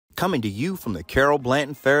Coming to you from the Carol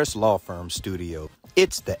Blanton Ferris Law Firm studio,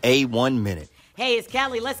 it's the A1 Minute. Hey, it's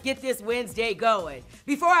Kelly. Let's get this Wednesday going.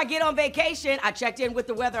 Before I get on vacation, I checked in with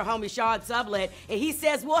the weather homie Sean Sublett, and he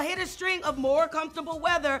says we'll hit a string of more comfortable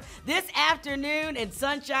weather this afternoon, and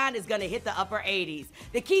sunshine is going to hit the upper 80s.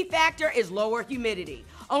 The key factor is lower humidity.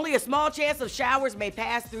 Only a small chance of showers may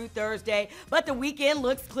pass through Thursday, but the weekend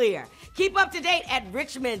looks clear. Keep up to date at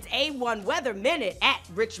Richmond's A1 Weather Minute at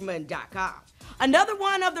richmond.com. Another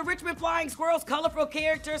one of the Richmond Flying Squirrels' colorful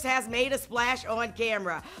characters has made a splash on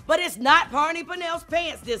camera, but it's not Barney Pennell's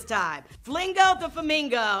pants this time. Flamingo the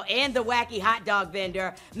Flamingo and the wacky hot dog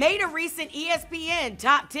vendor made a recent ESPN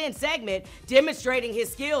Top 10 segment demonstrating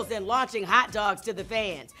his skills in launching hot dogs to the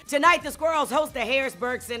fans. Tonight, the Squirrels host the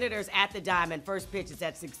Harrisburg Senators at the Diamond. First pitch is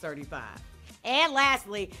at 6:35. And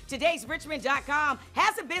lastly, today's Richmond.com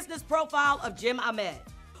has a business profile of Jim Ahmed,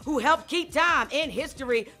 who helped keep time in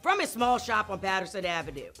history from his small shop on Patterson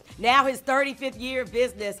Avenue. Now his 35th year of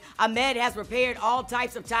business, Ahmed has repaired all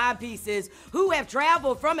types of timepieces who have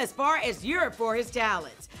traveled from as far as Europe for his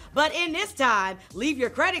talents. But in this time, leave your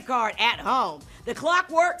credit card at home. The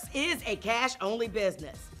Clockworks is a cash-only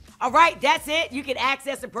business. All right, that's it. You can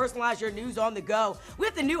access and personalize your news on the go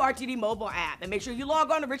with the new RTD mobile app. And make sure you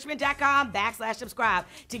log on to richmond.com/subscribe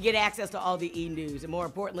to get access to all the e-news. And more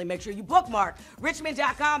importantly, make sure you bookmark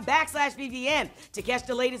richmond.com/vvn to catch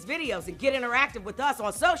the latest videos and get interactive with us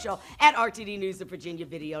on social at RTD News, the Virginia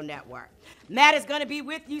Video Network. Matt is going to be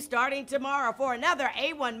with you starting tomorrow for another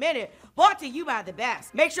A1 Minute brought to you by the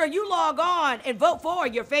best. Make sure you log on and vote for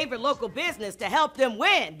your favorite local business to help them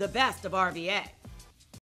win the best of RVA.